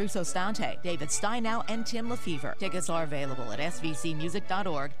 Amanda Russo-Stante, David Steinow, and Tim Lefevre. Tickets are available at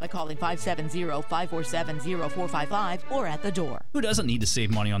svcmusic.org by calling 570-547-0455 or at the door. Who doesn't need to save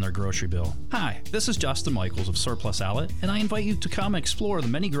money on their grocery bill? Hi, this is Justin Michaels of Surplus Outlet, and I invite you to come explore the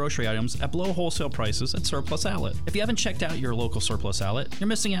many grocery items at below wholesale prices at Surplus Outlet. If you haven't checked out your local Surplus Outlet, you're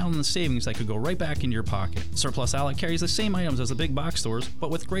missing out on the savings that could go right back into your pocket. Surplus Outlet carries the same items as the big box stores,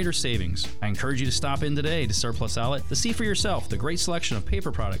 but with greater savings. I encourage you to stop in today to Surplus Outlet to see for yourself the great selection of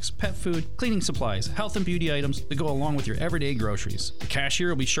paper products, pet food, cleaning supplies, health and beauty items that go along with your everyday groceries. The cashier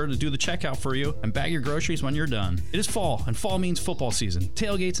will be sure to do the checkout for you and bag your groceries when you're done. It is fall, and fall means football season,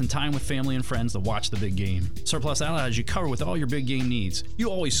 tailgates, and time with family and friends to watch the big game. Surplus Outlet has you covered with all your big game needs. You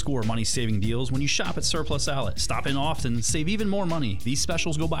always score money-saving deals when you shop at Surplus Outlet. Stop in often and save even more money. These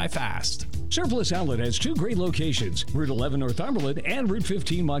specials go by fast. Surplus Outlet has 2 great locations, Route 11 Northumberland and Route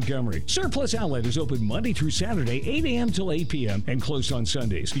 15 Montgomery. Surplus Outlet is open Monday through Saturday, 8 a.m. till 8 p.m. and closed on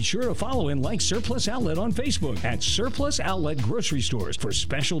Sundays. Be sure to follow and like Surplus Outlet on Facebook at Surplus Outlet Grocery Stores for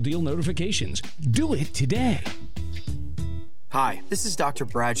special deal notifications. Do it today. Hi, this is Dr.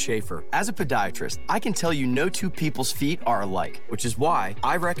 Brad Schaefer. As a podiatrist, I can tell you no 2 people's feet are alike, which is why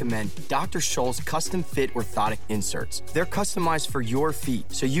I recommend Dr. Scholl's custom fit orthotic inserts. They're customized for your feet,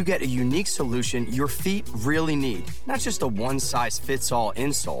 so you get a unique solution your feet really need, not just a one-size-fits-all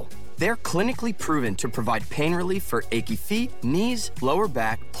insole. They're clinically proven to provide pain relief for achy feet, knees, lower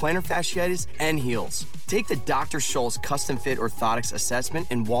back, plantar fasciitis, and heels. Take the Dr. Scholl's custom fit orthotics assessment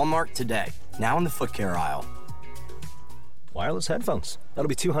in Walmart today, now in the foot care aisle. Wireless headphones. That'll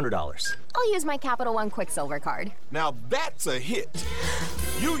be $200. I'll use my Capital One Quicksilver card. Now that's a hit.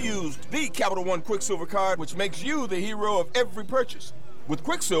 You used the Capital One Quicksilver card, which makes you the hero of every purchase. With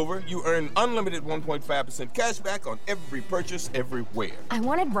Quicksilver, you earn unlimited 1.5% cash back on every purchase everywhere. I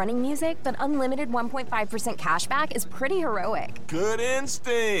wanted running music, but unlimited 1.5% cash back is pretty heroic. Good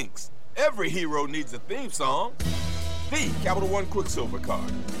instincts. Every hero needs a theme song. The Capital One Quicksilver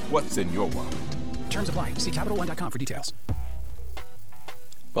card. What's in your wallet? Terms apply. See CapitalOne.com for details.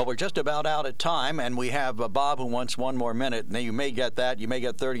 Well, we're just about out of time, and we have Bob who wants one more minute. Now, you may get that. You may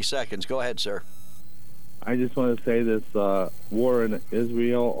get 30 seconds. Go ahead, sir. I just want to say this war in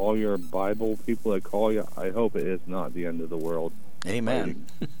Israel, all your Bible people that call you, I hope it is not the end of the world. Amen.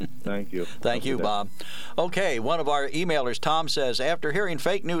 Thank you. Thank you, Bob. Okay, one of our emailers, Tom, says, after hearing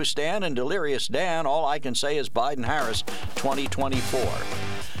Fake News Stan and Delirious Dan, all I can say is Biden-Harris 2024.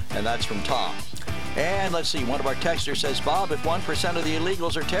 And that's from Tom. And let's see, one of our texters says, Bob, if 1% of the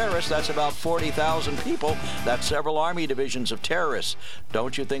illegals are terrorists, that's about 40,000 people. That's several army divisions of terrorists. Do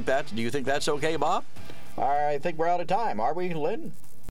you think that's okay, Bob? I think we're out of time. Are we, Lynn?